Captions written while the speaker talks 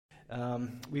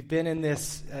We've been in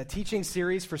this teaching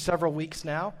series for several weeks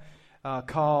now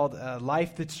called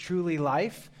Life That's Truly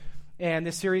Life. And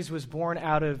this series was born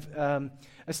out of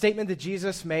a statement that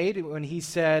Jesus made when he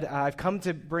said, I've come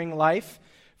to bring life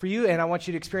for you, and I want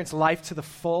you to experience life to the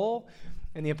full.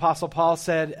 And the Apostle Paul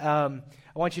said, I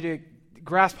want you to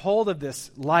grasp hold of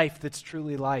this life that's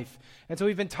truly life. And so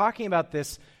we've been talking about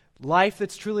this life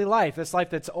that's truly life, this life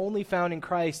that's only found in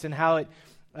Christ, and how it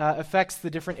affects the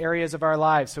different areas of our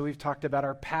lives. So we've talked about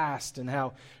our past and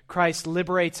how Christ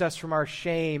liberates us from our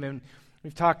shame, and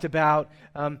we've talked about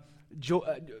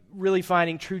really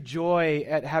finding true joy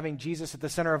at having Jesus at the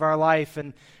center of our life,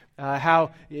 and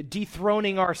how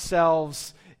dethroning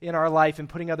ourselves in our life and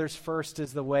putting others first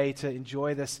is the way to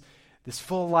enjoy this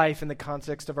full life in the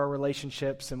context of our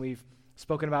relationships. And we've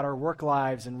spoken about our work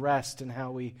lives and rest and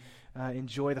how we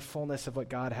enjoy the fullness of what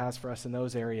God has for us in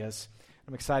those areas.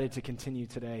 I'm excited to continue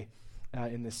today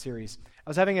in this series. I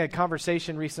was having a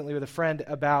conversation recently with a friend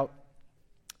about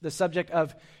the subject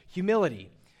of humility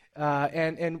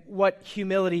and what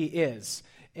humility is.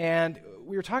 And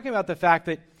we were talking about the fact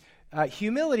that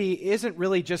humility isn't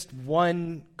really just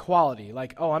one quality,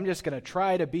 like, oh, I'm just going to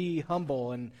try to be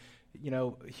humble, and,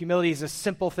 humility is a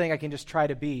simple thing I can just try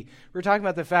to be. We were talking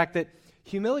about the fact that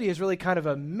humility is really kind of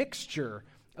a mixture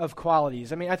of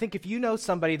qualities. I mean, I think if you know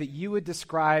somebody that you would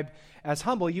describe as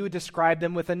humble, you would describe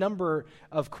them with a number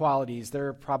of qualities.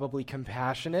 They're probably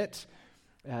compassionate,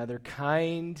 they're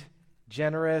kind,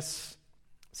 generous,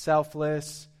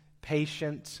 selfless,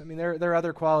 patient. I mean, there are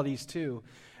other qualities too.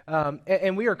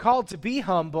 And we are called to be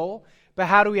humble, but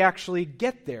how do we actually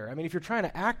get there? I mean, if you're trying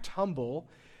to act humble,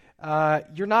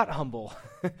 you're not humble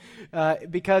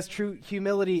because true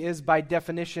humility is by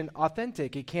definition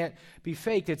authentic. It can't be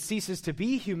faked. It ceases to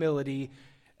be humility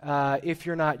if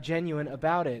you're not genuine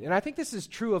about it. And I think this is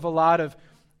true of a lot of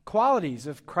qualities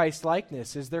of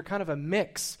Christ-likeness, is they're kind of a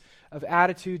mix of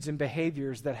attitudes and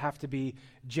behaviors that have to be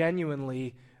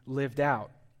genuinely lived out.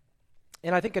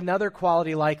 And I think another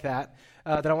quality like that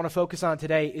that I want to focus on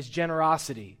today is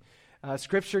generosity.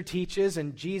 Scripture teaches,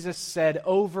 and Jesus said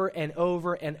over and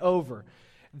over and over,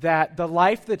 that the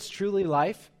life that's truly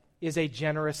life is a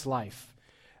generous life.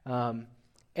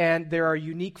 And there are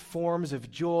unique forms of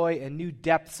joy and new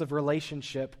depths of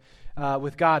relationship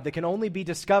with God that can only be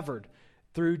discovered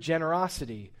through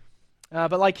generosity.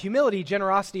 But like humility,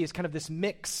 generosity is kind of this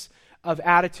mix of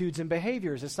attitudes and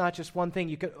behaviors. It's not just one thing.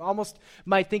 You could almost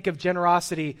might think of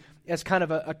generosity as kind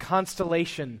of a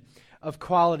constellation of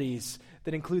qualities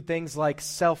that include things like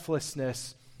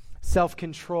selflessness,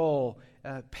 self-control,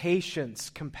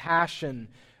 patience, compassion,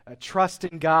 trust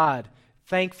in God,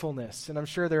 thankfulness. And I'm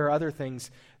sure there are other things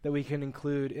that we can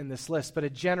include in this list. But a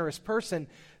generous person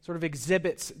sort of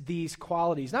exhibits these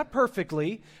qualities, not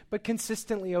perfectly, but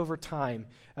consistently over time.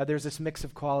 There's this mix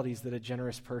of qualities that a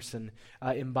generous person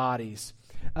embodies.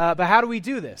 But how do we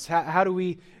do this? How do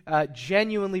we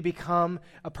genuinely become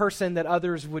a person that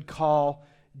others would call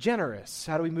generous?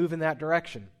 How do we move in that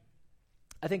direction?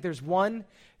 I think there's one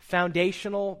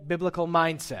foundational biblical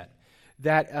mindset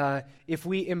that if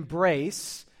we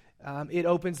embrace, it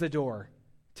opens the door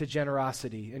to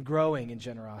generosity and growing in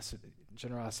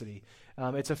generosity.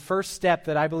 It's a first step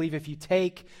that I believe if you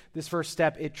take this first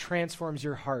step, it transforms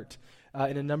your heart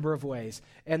in a number of ways.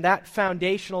 And that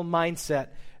foundational mindset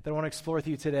that I want to explore with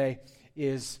you today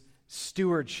is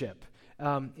stewardship.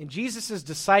 And Jesus'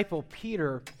 disciple,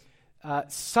 Peter,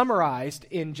 summarized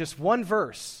in just one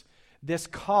verse this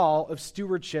call of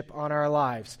stewardship on our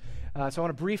lives. So I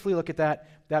want to briefly look at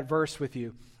that verse with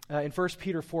you. In 1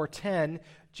 Peter 4:10,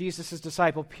 Jesus'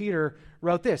 disciple Peter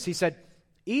wrote this. He said,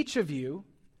 "Each of you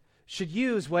should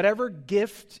use whatever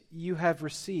gift you have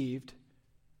received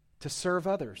to serve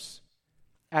others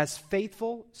as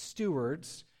faithful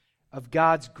stewards of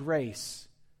God's grace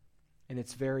in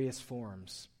its various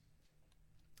forms."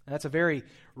 And that's a very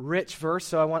rich verse,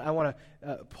 so I want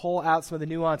to pull out some of the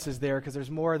nuances there because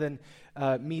there's more than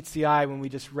meets the eye when we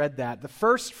just read that. The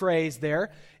first phrase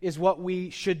there is what we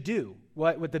should do,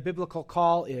 what the biblical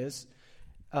call is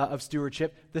of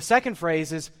stewardship. The second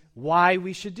phrase is why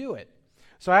we should do it.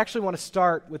 So I actually want to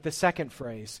start with the second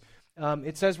phrase.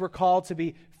 It says we're called to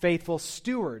be faithful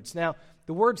stewards. Now,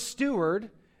 the word steward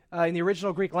in the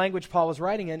original Greek language Paul was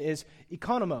writing in is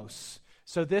economos.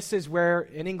 So this is where,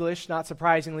 in English, not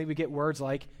surprisingly, we get words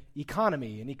like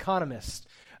economy and economist.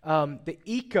 The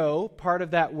eco part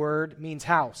of that word means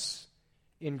house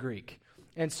in Greek.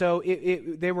 And so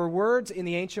they were words in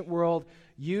the ancient world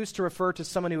used to refer to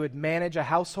someone who would manage a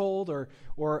household or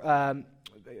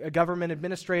a government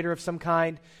administrator of some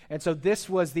kind. And so this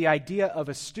was the idea of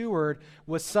a steward,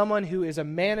 was someone who is a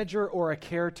manager or a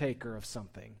caretaker of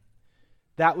something.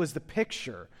 That was the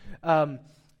picture. And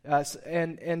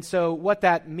so what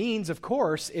that means, of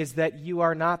course, is that you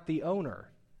are not the owner.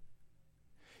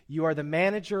 You are the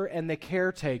manager and the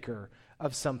caretaker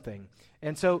of something.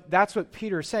 And so that's what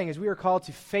Peter is saying, is we are called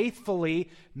to faithfully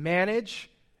manage,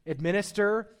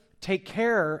 administer, take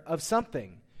care of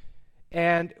something.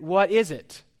 And what is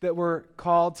it that we're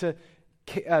called to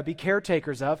be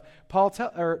caretakers of?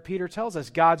 Peter tells us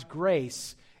God's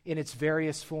grace in its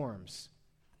various forms.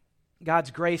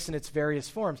 God's grace in its various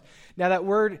forms. Now that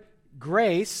word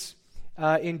grace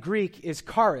in Greek is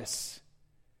charis,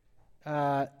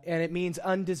 and it means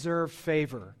undeserved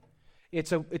favor.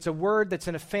 It's a word that's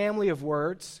in a family of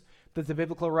words that the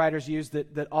biblical writers use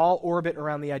that all orbit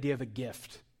around the idea of a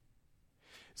gift.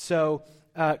 So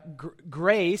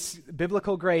grace,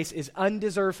 biblical grace, is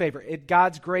undeserved favor.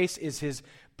 God's grace is his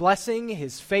blessing,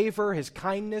 his favor, his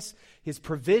kindness, his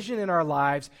provision in our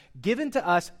lives, given to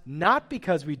us not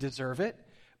because we deserve it,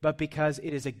 but because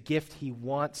it is a gift he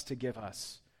wants to give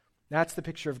us. That's the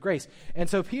picture of grace. And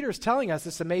so Peter's telling us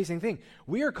this amazing thing.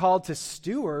 We are called to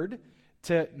steward,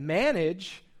 to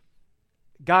manage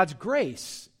God's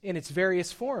grace in its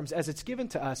various forms as it's given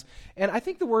to us. And I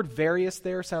think the word various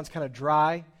there sounds kind of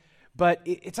dry, but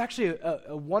it's actually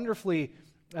a wonderfully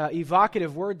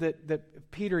evocative word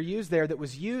that Peter used there that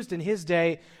was used in his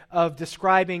day of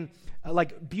describing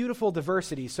like beautiful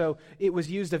diversity. So it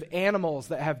was used of animals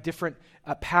that have different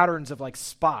patterns of like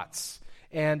spots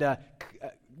and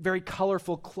very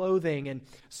colorful clothing and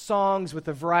songs with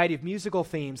a variety of musical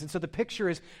themes. And so the picture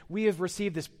is we have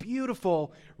received this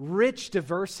beautiful, rich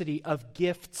diversity of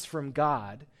gifts from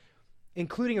God,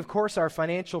 including, of course, our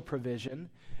financial provision.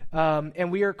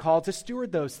 And we are called to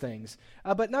steward those things.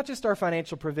 But not just our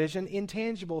financial provision,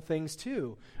 intangible things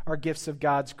too are gifts of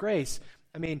God's grace.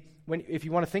 I mean, if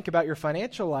you want to think about your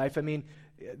financial life, I mean,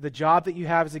 the job that you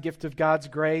have is a gift of God's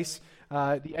grace.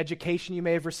 The education you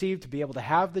may have received to be able to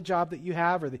have the job that you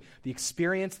have, or the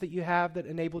experience that you have that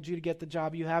enabled you to get the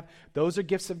job you have, those are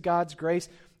gifts of God's grace.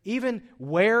 Even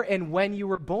where and when you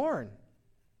were born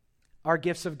are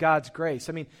gifts of God's grace.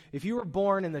 I mean, if you were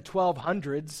born in the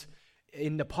 1200s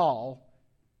in Nepal,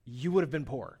 you would have been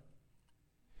poor.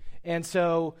 And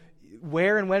so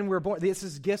where and when we're born, this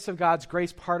is gifts of God's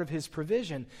grace, part of his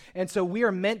provision. And so we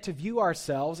are meant to view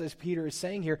ourselves, as Peter is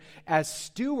saying here, as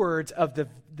stewards of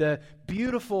the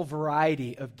beautiful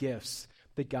variety of gifts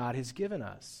that God has given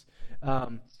us.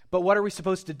 But what are we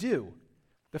supposed to do?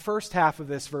 The first half of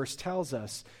this verse tells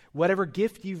us, whatever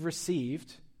gift you've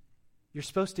received, you're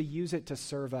supposed to use it to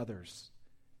serve others.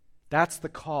 That's the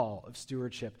call of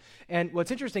stewardship. And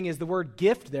what's interesting is the word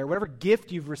gift there, whatever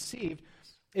gift you've received,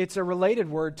 it's a related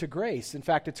word to grace. In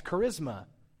fact, it's charisma.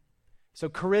 So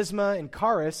charisma and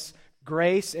charis,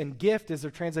 grace and gift, as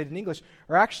they're translated in English,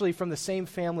 are actually from the same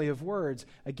family of words,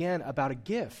 again, about a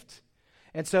gift.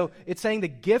 And so it's saying the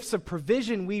gifts of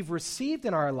provision we've received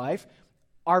in our life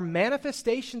are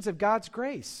manifestations of God's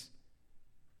grace.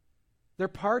 They're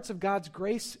parts of God's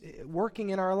grace working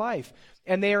in our life.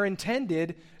 And they are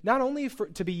intended not only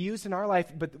to be used in our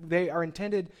life, but they are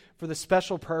intended for the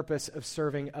special purpose of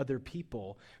serving other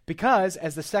people. Because,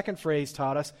 as the second phrase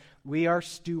taught us, we are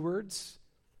stewards,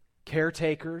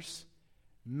 caretakers,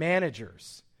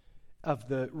 managers of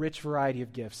the rich variety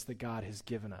of gifts that God has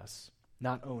given us,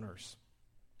 not owners.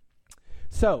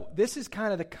 So, this is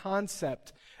kind of the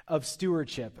concept of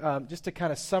stewardship. Just to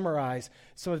kind of summarize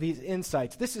some of these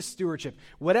insights. This is stewardship.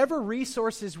 Whatever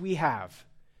resources we have,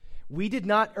 we did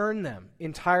not earn them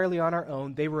entirely on our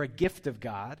own. They were a gift of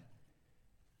God,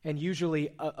 and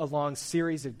usually a long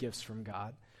series of gifts from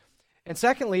God. And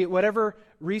secondly, whatever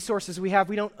resources we have,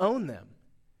 we don't own them.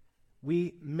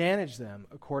 We manage them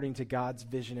according to God's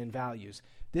vision and values.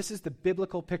 This is the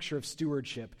biblical picture of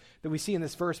stewardship that we see in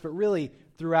this verse, but really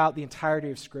throughout the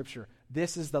entirety of Scripture.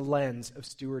 This is the lens of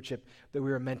stewardship that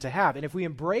we are meant to have. And if we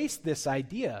embrace this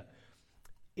idea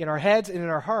in our heads and in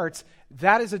our hearts,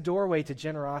 that is a doorway to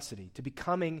generosity, to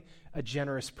becoming a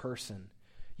generous person.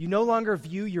 You no longer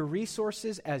view your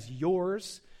resources as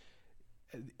yours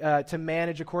to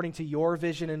manage according to your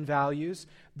vision and values.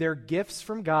 They're gifts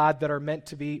from God that are meant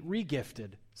to be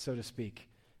regifted, so to speak,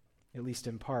 at least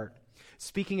in part.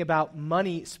 Speaking about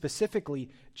money specifically,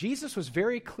 Jesus was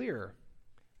very clear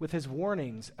with his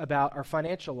warnings about our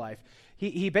financial life.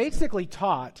 He basically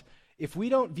taught, if we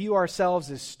don't view ourselves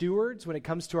as stewards when it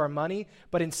comes to our money,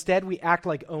 but instead we act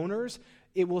like owners,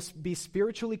 it will be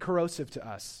spiritually corrosive to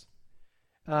us.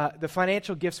 The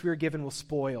financial gifts we are given will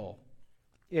spoil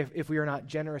if we are not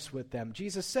generous with them.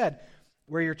 Jesus said,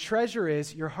 where your treasure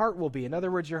is, your heart will be. In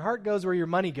other words, your heart goes where your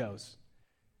money goes.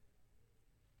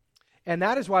 And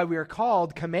that is why we are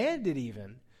called, commanded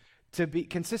even, to be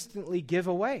consistently give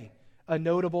away a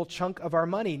notable chunk of our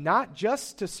money, not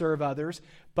just to serve others,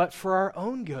 but for our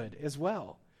own good as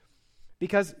well.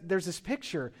 Because there's this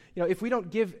picture, if we don't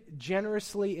give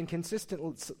generously and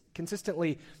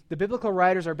consistently, the biblical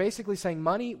writers are basically saying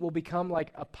money will become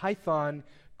like a python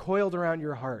coiled around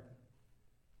your heart.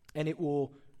 And it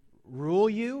will rule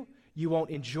you. You won't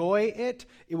enjoy it.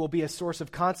 It will be a source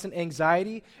of constant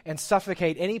anxiety and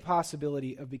suffocate any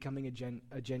possibility of becoming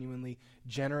a genuinely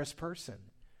generous person.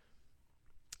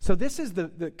 So this is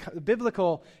the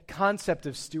biblical concept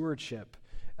of stewardship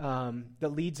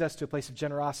that leads us to a place of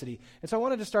generosity. And so I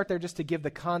wanted to start there just to give the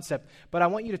concept, but I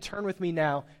want you to turn with me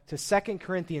now to 2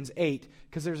 Corinthians 8,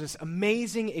 because there's this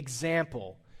amazing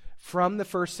example from the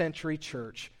first century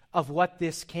church of what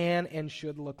this can and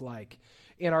should look like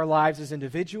in our lives as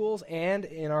individuals and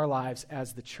in our lives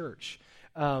as the church.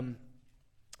 So I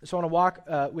want to walk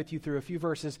with you through a few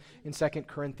verses in 2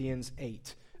 Corinthians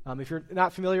 8. If you're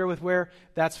not familiar with where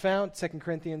that's found, 2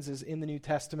 Corinthians is in the New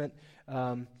Testament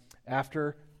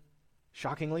after,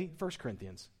 shockingly, 1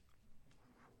 Corinthians.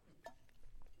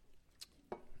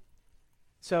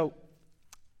 So,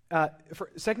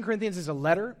 2 Corinthians is a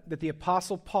letter that the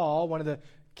Apostle Paul, one of the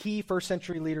key first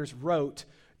century leaders, wrote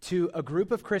to a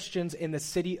group of Christians in the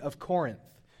city of Corinth.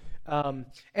 And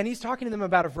he's talking to them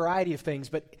about a variety of things,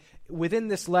 but within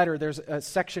this letter, there's a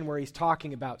section where he's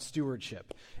talking about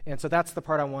stewardship. And so that's the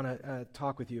part I want to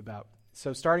talk with you about.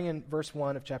 So starting in verse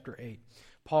 1 of chapter 8,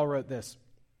 Paul wrote this.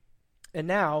 And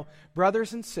now,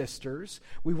 brothers and sisters,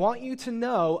 we want you to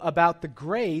know about the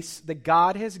grace that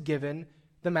God has given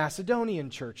the Macedonian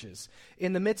churches.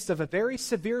 In the midst of a very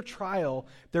severe trial,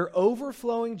 their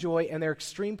overflowing joy and their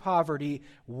extreme poverty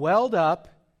welled up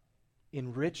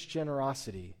in rich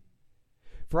generosity.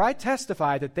 For I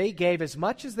testify that they gave as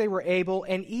much as they were able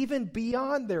and even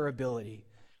beyond their ability,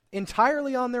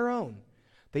 entirely on their own.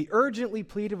 They urgently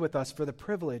pleaded with us for the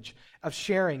privilege of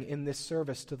sharing in this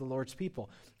service to the Lord's people.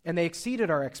 And they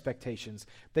exceeded our expectations.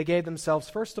 They gave themselves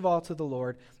first of all to the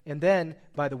Lord, and then,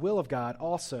 by the will of God,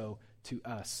 also to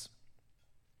us.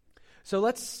 So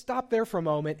let's stop there for a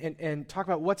moment and talk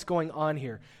about what's going on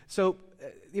here. So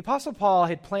the Apostle Paul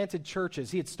had planted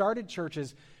churches. He had started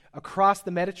churches across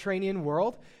the Mediterranean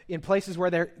world in places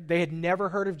where they had never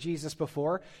heard of Jesus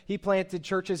before. He planted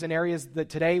churches in areas that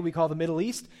today we call the Middle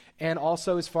East and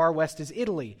also as far west as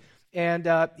Italy. And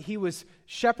he was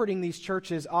shepherding these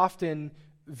churches often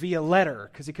via letter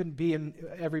because he couldn't be in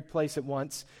every place at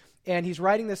once. And he's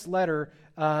writing this letter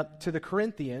to the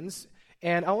Corinthians.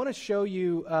 And I want to show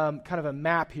you kind of a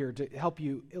map here to help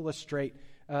you illustrate,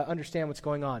 understand what's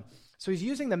going on. So he's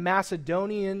using the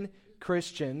Macedonian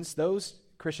Christians, those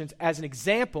Christians, as an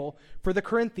example for the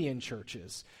Corinthian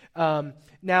churches.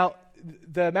 Now,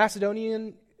 the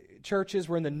Macedonian churches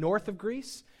were in the north of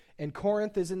Greece, and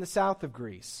Corinth is in the south of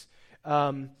Greece.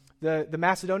 The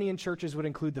Macedonian churches would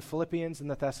include the Philippians and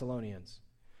the Thessalonians.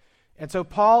 And so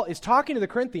Paul is talking to the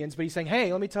Corinthians, but he's saying,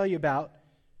 hey, let me tell you about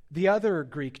the other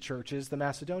Greek churches, the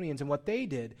Macedonians, and what they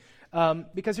did.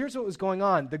 Because here's what was going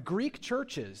on. The Greek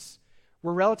churches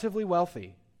were relatively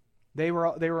wealthy. They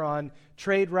were on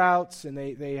trade routes, and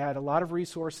they had a lot of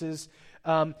resources.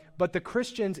 But the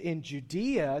Christians in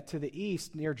Judea to the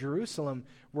east near Jerusalem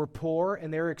were poor,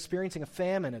 and they were experiencing a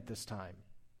famine at this time.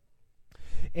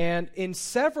 And in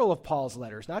several of Paul's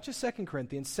letters, not just 2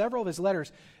 Corinthians, several of his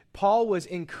letters, Paul was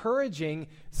encouraging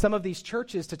some of these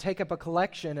churches to take up a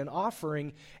collection, an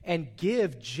offering, and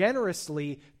give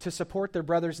generously to support their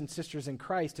brothers and sisters in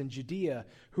Christ in Judea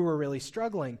who were really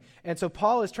struggling. And so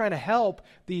Paul is trying to help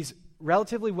these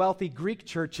relatively wealthy Greek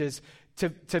churches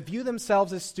to view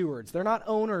themselves as stewards. They're not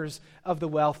owners of the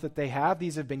wealth that they have.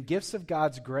 These have been gifts of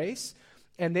God's grace,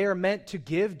 and they are meant to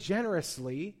give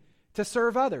generously to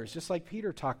serve others, just like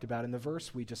Peter talked about in the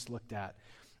verse we just looked at.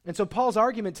 And so Paul's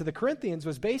argument to the Corinthians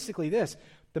was basically this: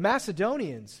 the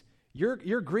Macedonians,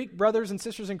 your Greek brothers and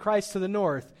sisters in Christ to the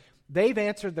north, they've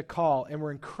answered the call and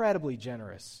were incredibly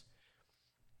generous.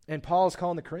 And Paul is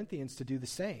calling the Corinthians to do the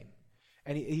same.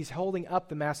 And he's holding up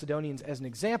the Macedonians as an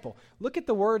example. Look at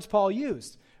the words Paul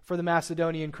used for the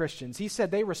Macedonian Christians. He said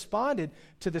they responded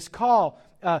to this call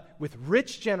with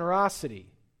rich generosity,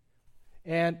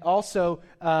 and also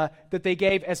that they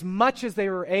gave as much as they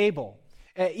were able,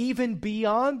 even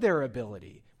beyond their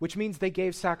ability, which means they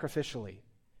gave sacrificially.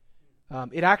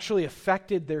 It actually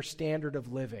affected their standard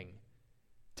of living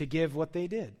to give what they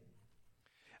did.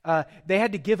 They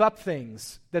had to give up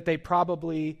things that they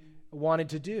probably wanted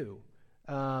to do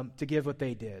to give what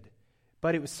they did.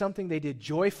 But it was something they did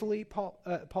joyfully,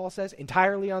 Paul says,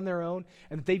 entirely on their own,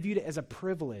 and that they viewed it as a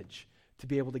privilege to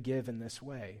be able to give in this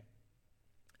way.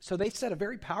 So they set a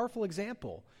very powerful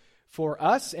example for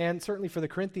us and certainly for the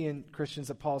Corinthian Christians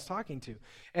that Paul's talking to.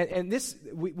 And this,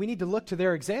 we need to look to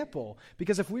their example,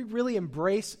 because if we really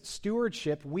embrace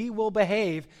stewardship, we will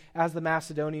behave as the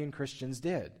Macedonian Christians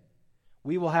did.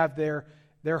 We will have their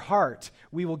heart.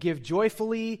 We will give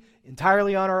joyfully,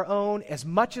 entirely on our own, as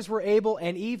much as we're able,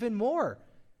 and even more.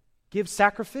 Give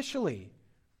sacrificially.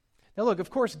 Now look, of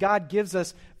course, God gives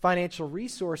us financial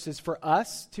resources for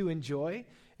us to enjoy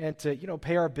and to,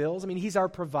 pay our bills. I mean, He's our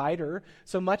provider,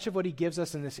 so much of what He gives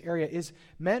us in this area is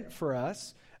meant for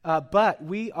us. But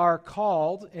we are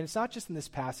called, and it's not just in this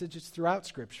passage, it's throughout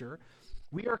Scripture,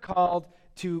 we are called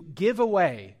to give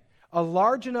away a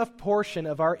large enough portion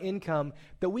of our income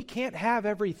that we can't have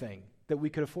everything that we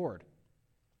could afford.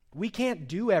 We can't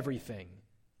do everything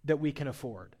that we can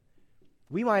afford.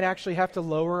 We might actually have to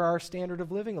lower our standard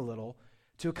of living a little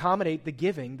to accommodate the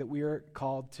giving that we are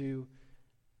called to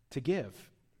give.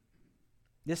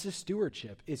 This is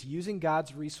stewardship. It's using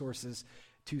God's resources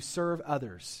to serve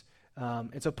others.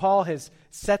 And so Paul has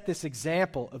set this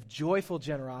example of joyful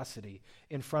generosity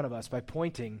in front of us by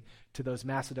pointing to those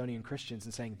Macedonian Christians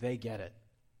and saying, they get it.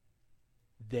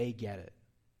 They get it.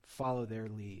 Follow their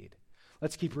lead.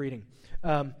 Let's keep reading.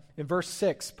 In verse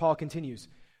 6, Paul continues.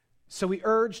 So we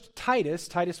urged Titus.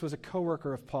 Titus was a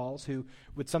co-worker of Paul's who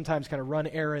would sometimes kind of run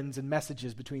errands and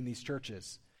messages between these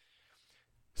churches.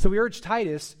 So we urged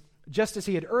Titus, just as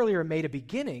he had earlier made a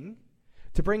beginning,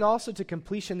 to bring also to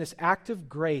completion this act of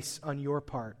grace on your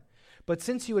part. But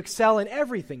since you excel in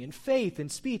everything, in faith, in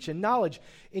speech, in knowledge,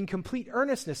 in complete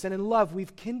earnestness, and in love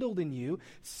we've kindled in you,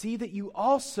 see that you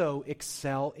also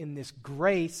excel in this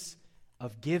grace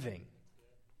of giving.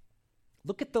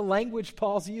 Look at the language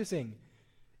Paul's using.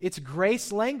 It's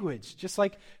grace language, just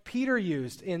like Peter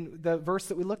used in the verse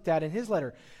that we looked at in his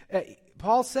letter.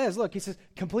 Paul says, look, he says,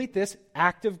 complete this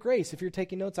act of grace. If you're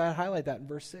taking notes, I highlight that in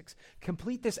verse 6.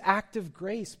 Complete this act of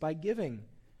grace by giving.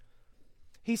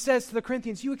 He says to the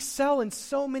Corinthians, you excel in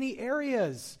so many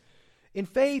areas. In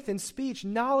faith, in speech,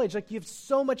 knowledge, like you have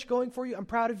so much going for you. I'm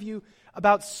proud of you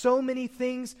about so many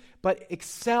things, but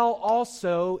excel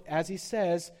also, as he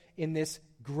says, in this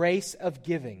grace of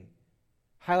giving.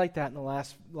 Highlight that in the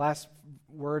last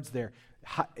words there.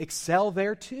 Excel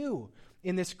there too,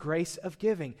 in this grace of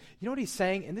giving. You know what he's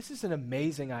saying? And this is an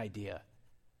amazing idea.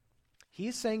 He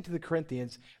is saying to the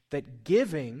Corinthians that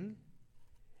giving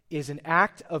is an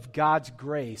act of God's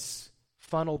grace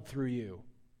funneled through you.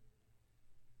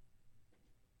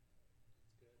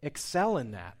 Excel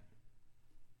in that.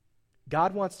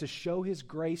 God wants to show His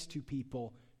grace to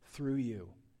people through you.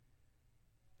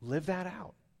 Live that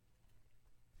out.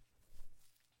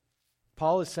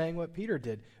 Paul is saying what Peter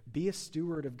did. Be a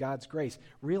steward of God's grace.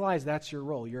 Realize that's your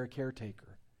role. You're a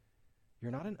caretaker.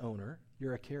 You're not an owner.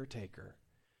 You're a caretaker.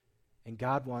 And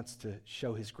God wants to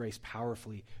show His grace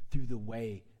powerfully through the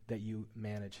way that you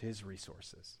manage His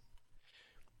resources.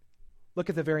 Look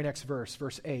at the very next verse,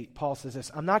 verse 8. Paul says this,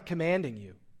 I'm not commanding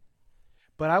you,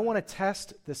 but I want to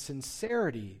test the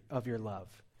sincerity of your love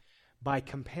by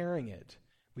comparing it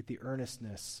with the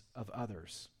earnestness of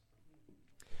others.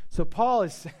 So Paul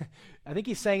is, I think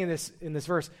he's saying in this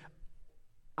verse,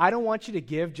 I don't want you to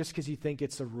give just because you think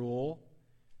it's a rule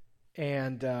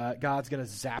and God's going to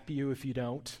zap you if you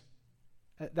don't.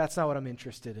 That's not what I'm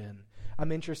interested in.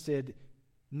 I'm interested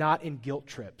not in guilt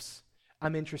trips.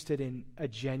 I'm interested in a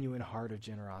genuine heart of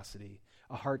generosity,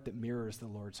 a heart that mirrors the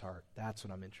Lord's heart. That's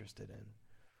what I'm interested in.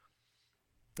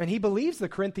 And he believes the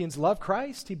Corinthians love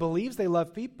Christ. He believes they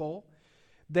love people.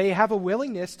 They have a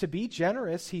willingness to be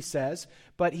generous, he says,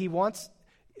 but he wants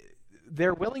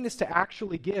their willingness to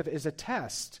actually give is a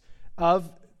test of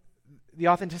the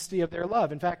authenticity of their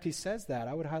love. In fact, he says that.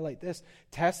 I would highlight this.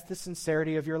 Test the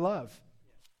sincerity of your love.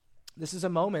 This is a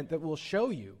moment that will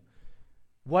show you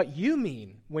what you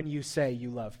mean when you say you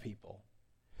love people.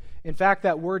 In fact,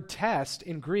 that word test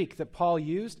in Greek that Paul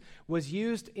used was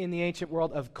used in the ancient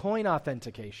world of coin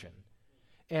authentication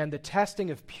and the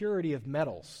testing of purity of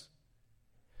metals.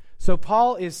 So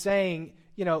Paul is saying,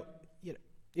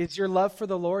 is your love for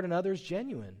the Lord and others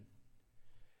genuine?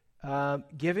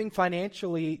 Giving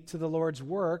financially to the Lord's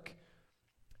work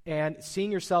and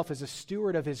seeing yourself as a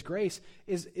steward of His grace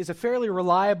is a fairly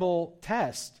reliable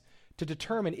test to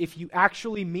determine if you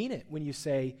actually mean it when you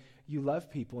say you love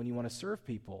people and you want to serve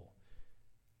people.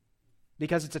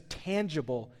 Because it's a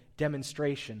tangible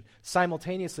demonstration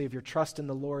simultaneously of your trust in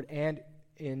the Lord and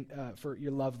for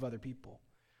your love of other people.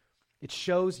 It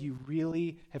shows you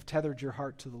really have tethered your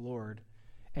heart to the Lord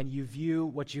and you view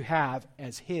what you have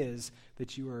as His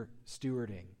that you are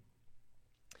stewarding.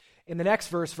 In the next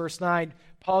verse, verse 9,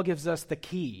 Paul gives us the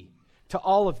key to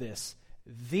all of this,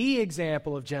 the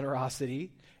example of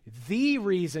generosity the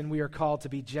reason we are called to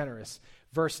be generous.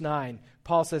 Verse 9,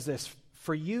 Paul says this,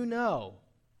 "For you know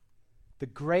the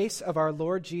grace of our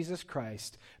Lord Jesus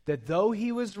Christ, that though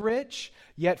he was rich,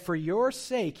 yet for your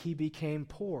sake he became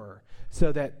poor,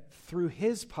 so that through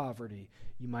his poverty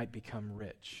you might become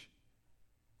rich."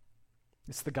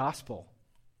 It's the gospel.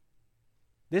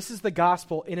 This is the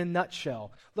gospel in a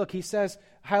nutshell. Look, he says,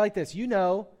 highlight this, you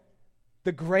know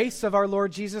the grace of our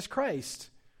Lord Jesus Christ,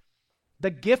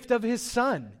 the gift of his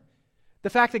Son, the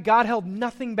fact that God held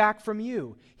nothing back from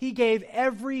you. He gave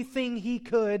everything he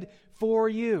could for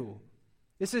you.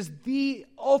 This is the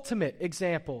ultimate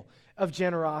example of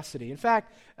generosity. In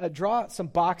fact, draw some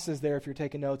boxes there if you're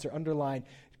taking notes, or underline,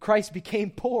 Christ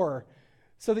became poor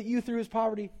so that you through his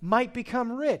poverty might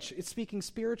become rich. It's speaking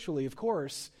spiritually, of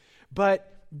course,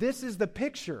 but this is the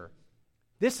picture.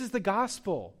 This is the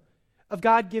gospel of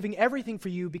God giving everything for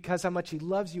you because how much he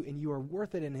loves you and you are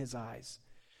worth it in his eyes.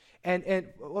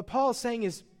 And what Paul is saying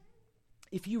is,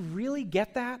 if you really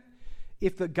get that,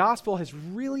 if the gospel has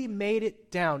really made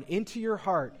it down into your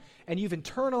heart and you've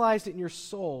internalized it in your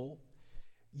soul,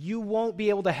 you won't be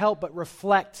able to help but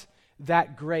reflect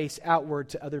that grace outward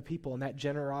to other people and that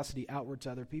generosity outward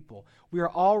to other people. We are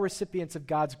all recipients of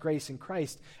God's grace in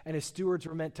Christ, and as stewards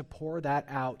we're meant to pour that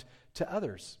out to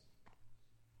others.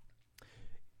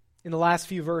 In the last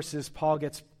few verses, Paul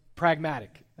gets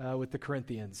pragmatic with the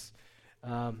Corinthians.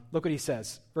 Look what he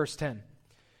says, verse 10.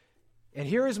 "And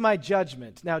here is my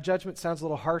judgment." Now, judgment sounds a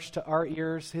little harsh to our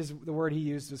ears. The word he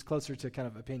used was closer to kind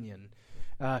of opinion.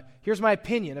 "Here's my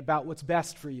opinion about what's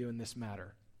best for you in this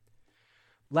matter.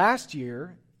 Last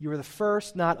year, you were the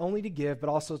first not only to give, but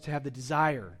also to have the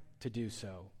desire to do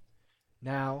so.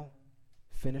 Now,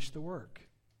 finish the work,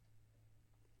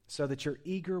 so that your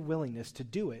eager willingness to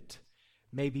do it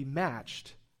may be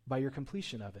matched by your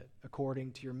completion of it,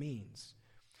 according to your means.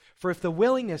 For if the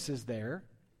willingness is there,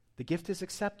 the gift is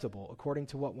acceptable according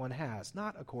to what one has,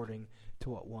 not according to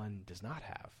what one does not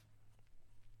have."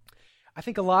 I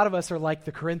think a lot of us are like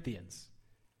the Corinthians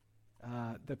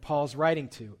that Paul's writing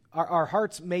to. Our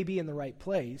hearts may be in the right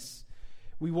place.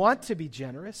 We want to be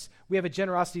generous. We have a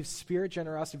generosity of spirit,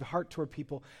 generosity of heart toward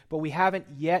people, but we haven't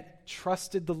yet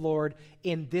trusted the Lord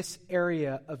in this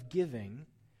area of giving.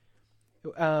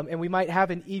 And we might have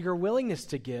an eager willingness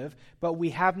to give, but we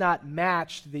have not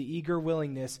matched the eager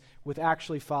willingness with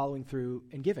actually following through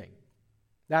and giving.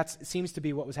 That seems to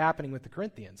be what was happening with the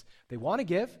Corinthians. They want to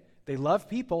give. They love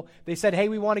people. They said, hey,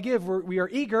 we want to give. We are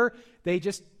eager. They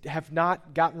just have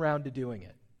not gotten around to doing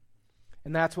it.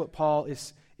 And that's what Paul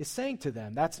is saying to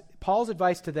them. That's Paul's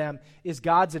advice to them is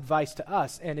God's advice to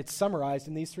us, and it's summarized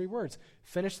in these three words.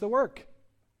 Finish the work.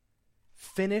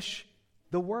 Finish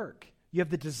the work. You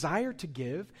have the desire to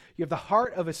give. You have the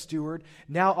heart of a steward.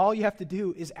 Now all you have to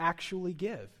do is actually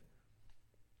give.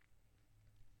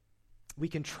 We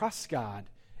can trust God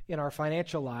in our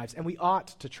financial lives, and we ought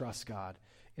to trust God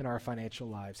in our financial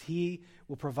lives. He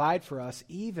will provide for us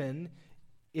even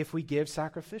if we give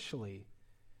sacrificially.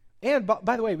 And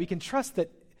by the way, we can trust that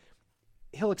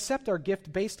He'll accept our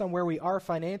gift based on where we are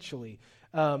financially.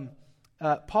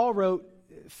 Paul wrote,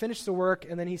 finish the work,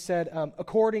 and then he said,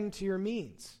 according to your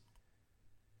means.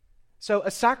 So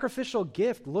a sacrificial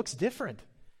gift looks different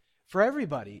for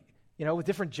everybody, with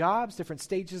different jobs, different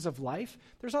stages of life.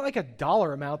 There's not like a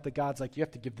dollar amount that God's like, you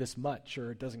have to give this much,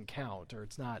 or it doesn't count, or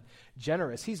it's not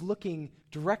generous. He's looking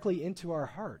directly into our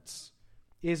hearts.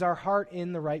 Is our heart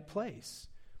in the right place?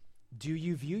 Do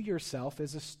you view yourself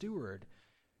as a steward?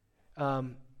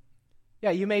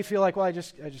 You may feel like, well, I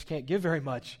just can't give very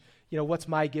much. What's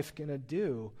my gift going to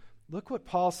do? Look what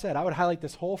Paul said. I would highlight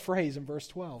this whole phrase in verse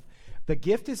 12. The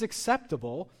gift is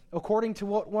acceptable according to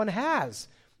what one has,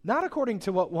 not according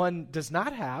to what one does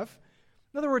not have.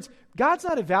 In other words, God's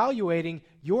not evaluating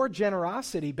your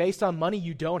generosity based on money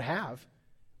you don't have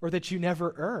or that you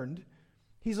never earned.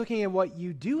 He's looking at what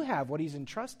you do have, what He's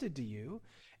entrusted to you,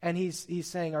 and he's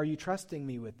saying, are you trusting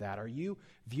me with that? Are you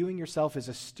viewing yourself as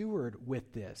a steward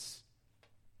with this?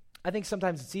 I think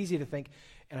sometimes it's easy to think,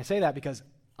 and I say that because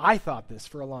I thought this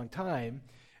for a long time,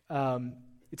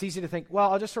 it's easy to think,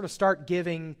 well, I'll just sort of start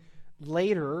giving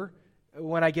later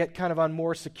when I get kind of on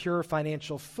more secure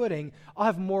financial footing. I'll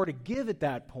have more to give at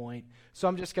that point, so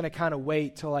I'm just going to kind of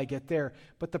wait till I get there.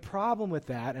 But the problem with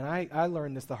that, and I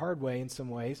learned this the hard way in some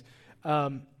ways,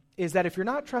 is that if you're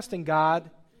not trusting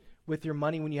God with your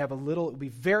money when you have a little, it will be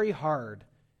very hard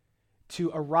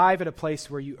to arrive at a place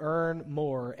where you earn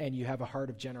more and you have a heart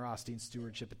of generosity and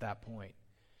stewardship at that point.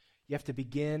 You have to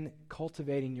begin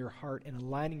cultivating your heart and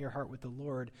aligning your heart with the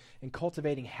Lord and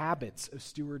cultivating habits of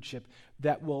stewardship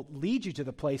that will lead you to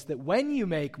the place that when you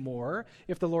make more,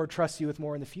 if the Lord trusts you with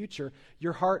more in the future,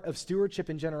 your heart of stewardship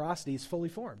and generosity is fully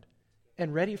formed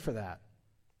and ready for that.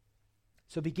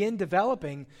 So begin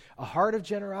developing a heart of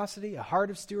generosity, a heart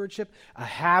of stewardship, a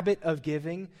habit of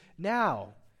giving now.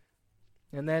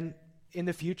 And then in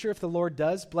the future, if the Lord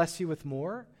does bless you with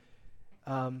more,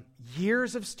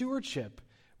 years of stewardship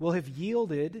will have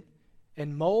yielded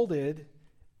and molded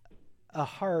a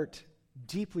heart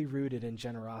deeply rooted in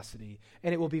generosity.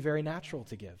 And it will be very natural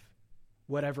to give,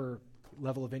 whatever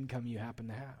level of income you happen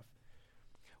to have.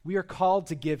 We are called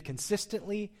to give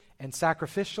consistently and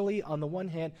sacrificially on the one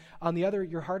hand. On the other,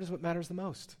 your heart is what matters the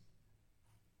most.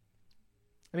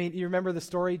 I mean, you remember the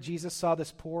story? Jesus saw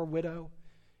this poor widow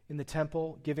in the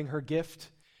temple giving her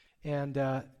gift.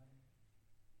 And,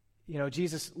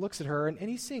 Jesus looks at her, and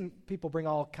he's seeing people bring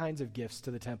all kinds of gifts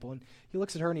to the temple. And he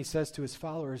looks at her and he says to his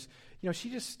followers, she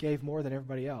just gave more than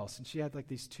everybody else. And she had like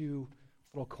these 2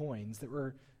 little coins that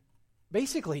were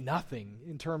basically nothing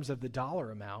in terms of the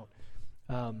dollar amount.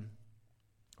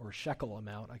 Or shekel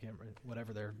amount, I can't remember,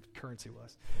 whatever their currency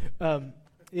was.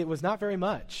 It was not very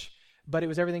much, but it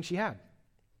was everything she had.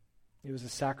 It was a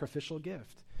sacrificial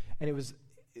gift. And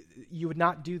you would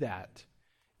not do that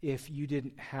if you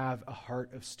didn't have a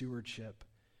heart of stewardship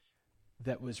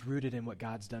that was rooted in what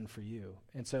God's done for you.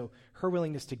 And so her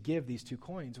willingness to give these 2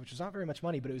 coins, which was not very much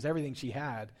money, but it was everything she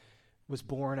had, was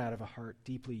born out of a heart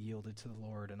deeply yielded to the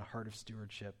Lord and a heart of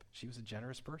stewardship. She was a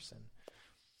generous person.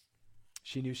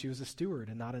 She knew she was a steward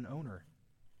and not an owner.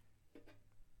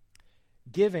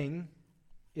 Giving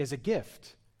is a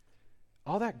gift.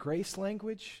 All that grace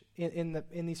language in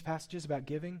these passages about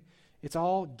giving, it's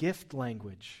all gift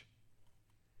language.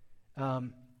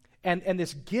 And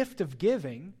this gift of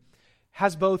giving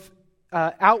has both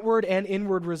outward and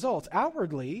inward results.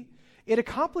 Outwardly, it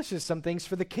accomplishes some things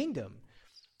for the kingdom.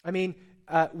 I mean,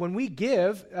 when we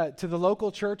give to the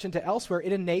local church and to elsewhere,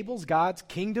 it enables God's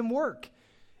kingdom work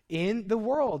in the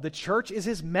world. The church is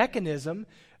his mechanism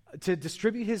to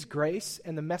distribute his grace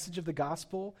and the message of the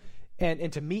gospel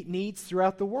and to meet needs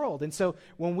throughout the world. And so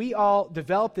when we all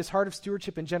develop this heart of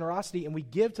stewardship and generosity and we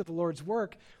give to the Lord's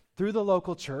work through the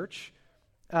local church,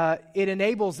 it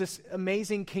enables this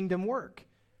amazing kingdom work.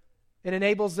 It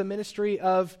enables the ministry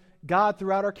of God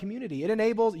throughout our community.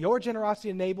 Your generosity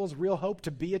enables Real Hope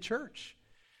to be a church.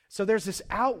 So there's this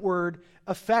outward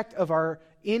effect of our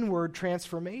inward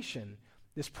transformation,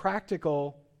 this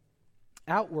practical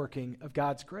outworking of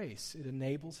God's grace. It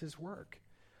enables his work.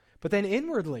 But then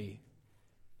inwardly,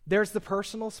 there's the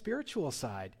personal spiritual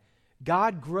side.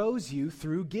 God grows you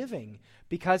through giving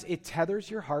because it tethers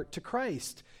your heart to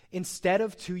Christ instead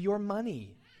of to your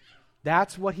money.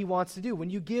 That's what he wants to do. When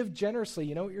you give generously,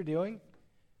 you know what you're doing?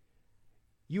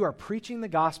 You are preaching the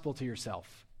gospel to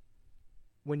yourself.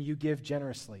 When you give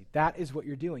generously, that is what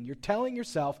you're doing. You're telling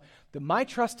yourself that my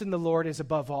trust in the Lord is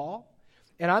above all,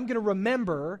 and I'm going to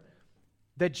remember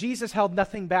that Jesus held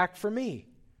nothing back for me.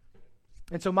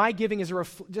 And so my giving is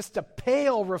just a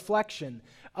pale reflection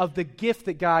of the gift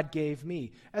that God gave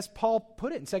me. As Paul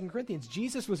put it in 2 Corinthians,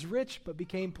 Jesus was rich but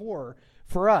became poor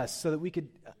for us so that we could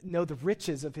know the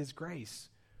riches of his grace.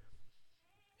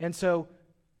 And so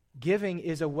giving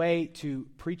is a way to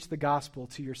preach the gospel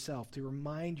to yourself, to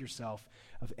remind yourself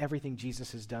of everything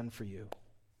Jesus has done for you.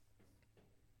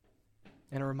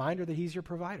 And a reminder that he's your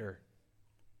provider.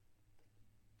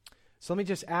 So let me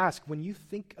just ask, when you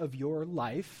think of your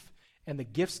life and the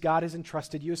gifts God has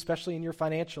entrusted you, especially in your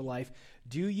financial life,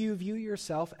 do you view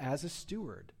yourself as a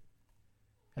steward,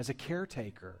 as a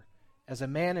caretaker, as a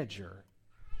manager?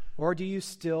 Or do you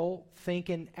still think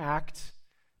and act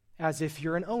as if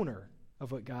you're an owner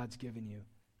of what God's given you?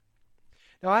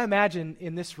 Now, I imagine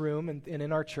in this room and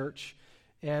in our church,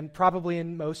 and probably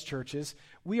in most churches,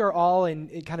 we are all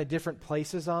in kind of different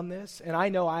places on this. And I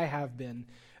know I have been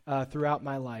throughout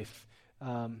my life.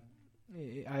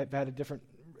 I've had a different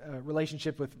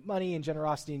relationship with money and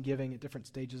generosity and giving at different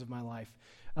stages of my life.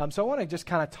 So I want to just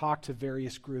kind of talk to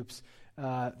various groups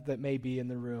that may be in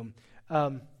the room.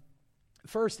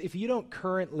 First, if you don't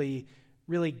currently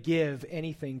really give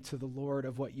anything to the Lord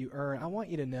of what you earn, I want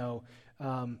you to know,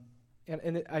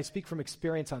 and I speak from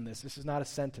experience on this is not a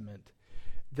sentiment,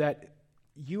 that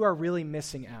you are really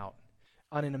missing out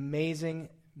on an amazing,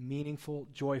 meaningful,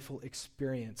 joyful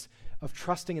experience of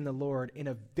trusting in the Lord in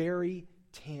a very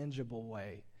tangible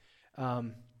way.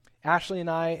 Ashley and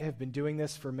I have been doing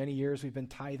this for many years. We've been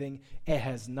tithing. It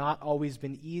has not always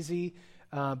been easy.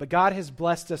 But God has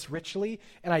blessed us richly,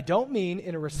 and I don't mean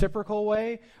in a reciprocal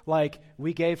way, like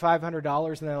we gave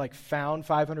 $500 and then like found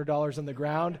 $500 on the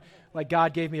ground, like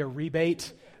God gave me a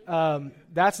rebate.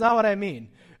 That's not what I mean.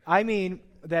 I mean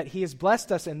that he has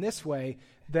blessed us in this way,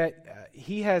 that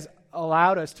he has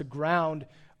allowed us to ground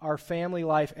our family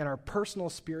life and our personal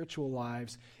spiritual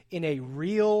lives in a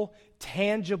real,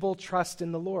 tangible trust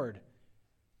in the Lord.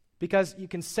 Because you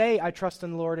can say, I trust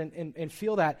in the Lord and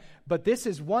feel that, but this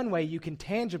is one way you can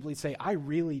tangibly say, I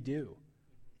really do.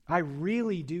 I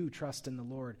really do trust in the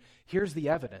Lord. Here's the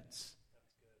evidence.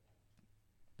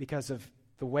 Because of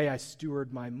the way I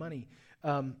steward my money.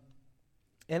 And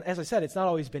as I said, it's not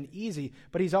always been easy,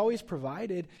 but he's always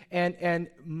provided. And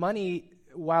money,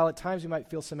 while at times we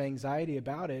might feel some anxiety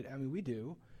about it, I mean, we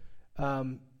do,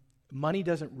 money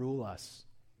doesn't rule us.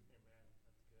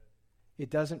 It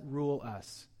doesn't rule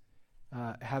us.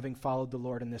 Having followed the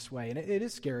Lord in this way. And it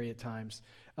is scary at times.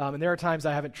 And there are times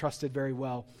I haven't trusted very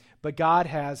well. But God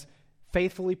has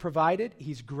faithfully provided.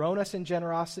 He's grown us in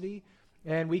generosity.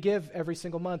 And we give every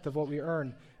single month of what we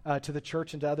earn to the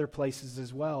church and to other places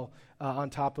as well, on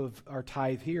top of our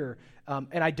tithe here.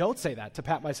 And I don't say that to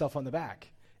pat myself on the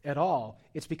back at all.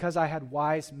 It's because I had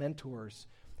wise mentors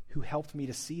who helped me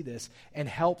to see this and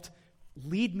helped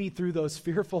lead me through those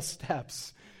fearful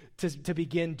steps to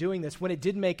begin doing this when it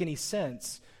didn't make any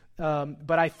sense.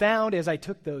 But I found as I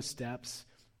took those steps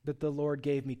that the Lord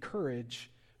gave me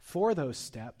courage for those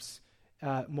steps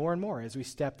more and more as we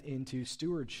stepped into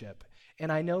stewardship.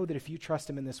 And I know that if you trust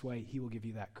him in this way, he will give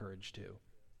you that courage too.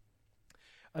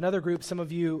 Another group, some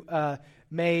of you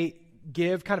may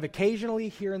give kind of occasionally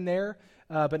here and there,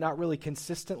 but not really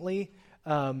consistently.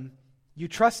 You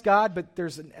trust God, but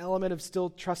there's an element of still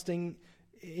trusting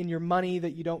in your money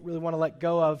that you don't really want to let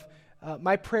go of.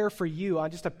 My prayer for you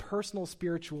on just a personal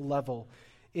spiritual level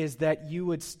is that you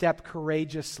would step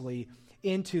courageously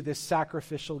into this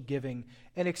sacrificial giving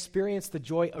and experience the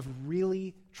joy of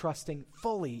really trusting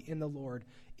fully in the Lord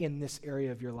in this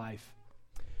area of your life.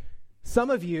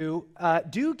 Some of you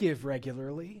do give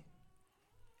regularly,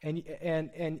 and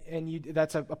you,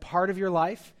 that's a part of your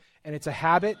life, and it's a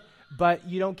habit, but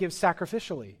you don't give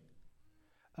sacrificially.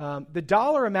 The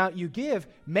dollar amount you give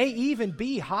may even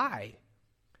be high,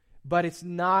 but it's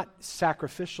not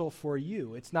sacrificial for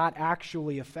you. It's not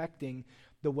actually affecting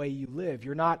the way you live.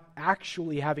 You're not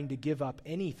actually having to give up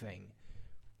anything.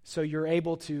 So you're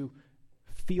able to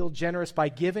feel generous by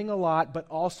giving a lot, but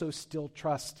also still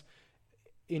trust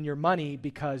in your money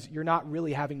because you're not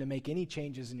really having to make any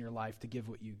changes in your life to give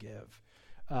what you give.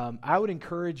 I would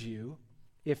encourage you,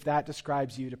 if that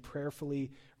describes you, to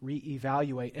prayerfully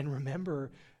reevaluate and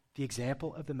remember the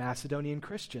example of the Macedonian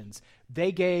Christians.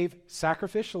 They gave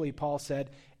sacrificially, Paul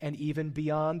said, and even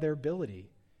beyond their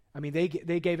ability. I mean, they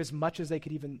gave as much as they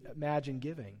could even imagine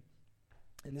giving.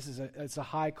 And this is it's a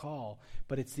high call,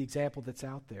 but it's the example that's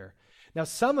out there. Now,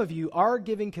 some of you are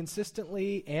giving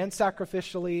consistently and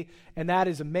sacrificially, and that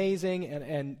is amazing,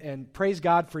 and praise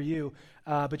God for you,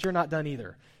 but you're not done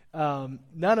either.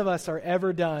 None of us are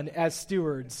ever done as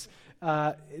stewards.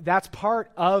 That's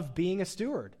part of being a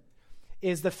steward,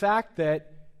 is the fact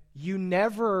that you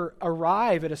never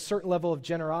arrive at a certain level of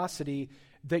generosity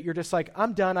that you're just like,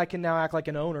 I'm done, I can now act like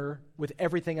an owner with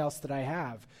everything else that I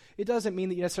have. It doesn't mean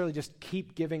that you necessarily just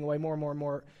keep giving away more and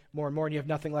more, and you have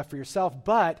nothing left for yourself,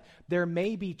 but there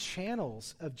may be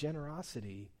channels of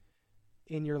generosity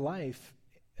in your life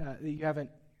that you haven't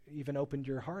even opened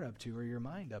your heart up to or your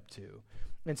mind up to.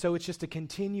 And so it's just a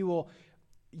continual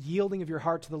yielding of your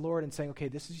heart to the Lord and saying, okay,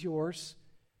 this is yours.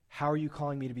 How are you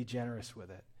calling me to be generous with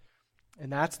it?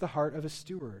 And that's the heart of a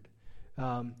steward.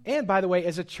 And by the way,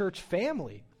 as a church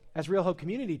family, as Real Hope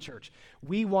Community Church,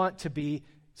 we want to be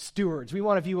stewards. We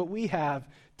want to view what we have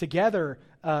together.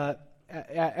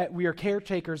 We are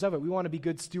caretakers of it. We want to be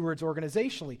good stewards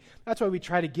organizationally. That's why we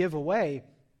try to give away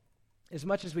as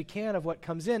much as we can of what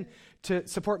comes in to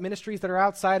support ministries that are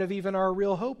outside of even our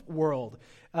Real Hope world.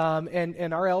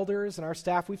 And our elders and our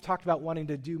staff, we've talked about wanting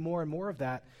to do more and more of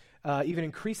that, even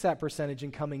increase that percentage in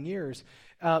coming years.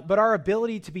 But our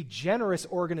ability to be generous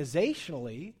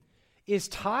organizationally is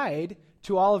tied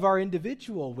to all of our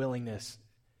individual willingness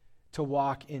to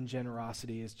walk in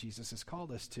generosity as Jesus has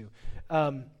called us to.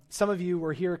 Some of you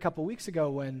were here a couple weeks ago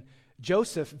when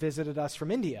Joseph visited us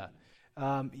from India.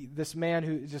 This man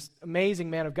who is just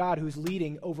amazing man of God who's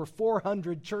leading over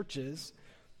 400 churches.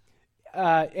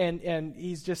 And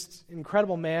he's just an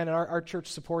incredible man, and our church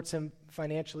supports him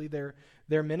financially,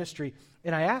 their ministry.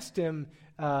 And I asked him,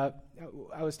 I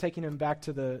was taking him back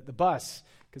to the bus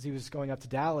because he was going up to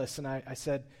Dallas, and I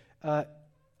said,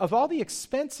 of all the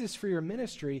expenses for your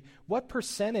ministry, what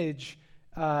percentage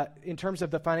in terms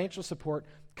of the financial support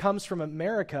comes from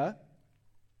America,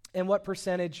 and what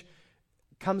percentage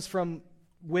comes from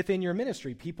within your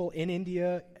ministry, people in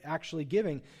India actually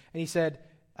giving? And he said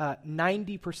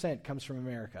 90% comes from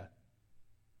America,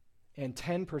 and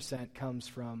 10% comes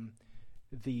from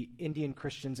the Indian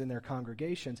Christians in their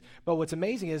congregations. But what's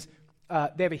amazing is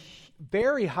they have a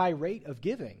very high rate of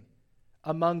giving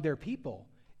among their people.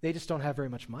 They just don't have very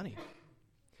much money.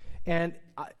 And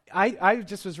I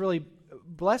just was really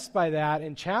blessed by that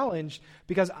and challenged,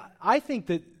 because I think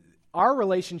that our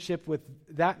relationship with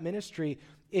that ministry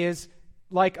is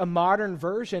like a modern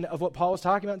version of what Paul was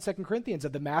talking about in 2 Corinthians,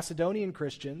 of the Macedonian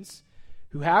Christians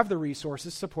who have the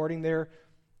resources supporting their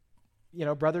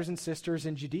brothers and sisters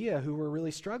in Judea who were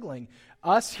really struggling.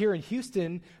 Us here in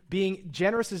Houston being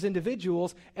generous as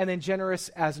individuals and then generous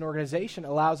as an organization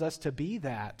allows us to be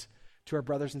that to our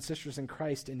brothers and sisters in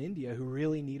Christ in India who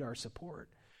really need our support.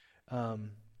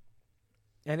 And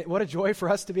what a joy for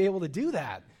us to be able to do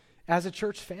that as a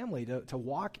church family, to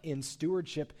walk in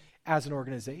stewardship as an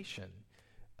organization.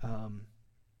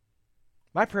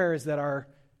 My prayer is that our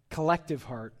collective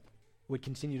heart would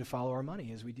continue to follow our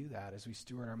money as we do that, as we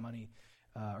steward our money,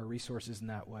 our resources in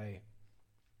that way.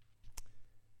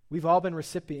 We've all been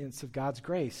recipients of God's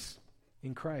grace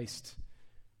in Christ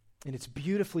in its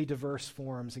beautifully diverse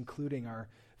forms, including our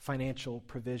financial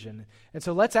provision. And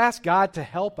so let's ask God to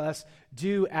help us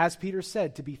do, as Peter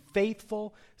said, to be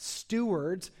faithful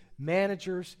stewards,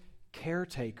 managers,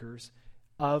 caretakers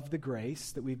of the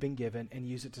grace that we've been given, and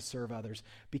use it to serve others.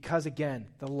 Because again,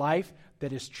 the life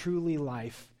that is truly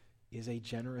life is a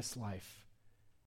generous life.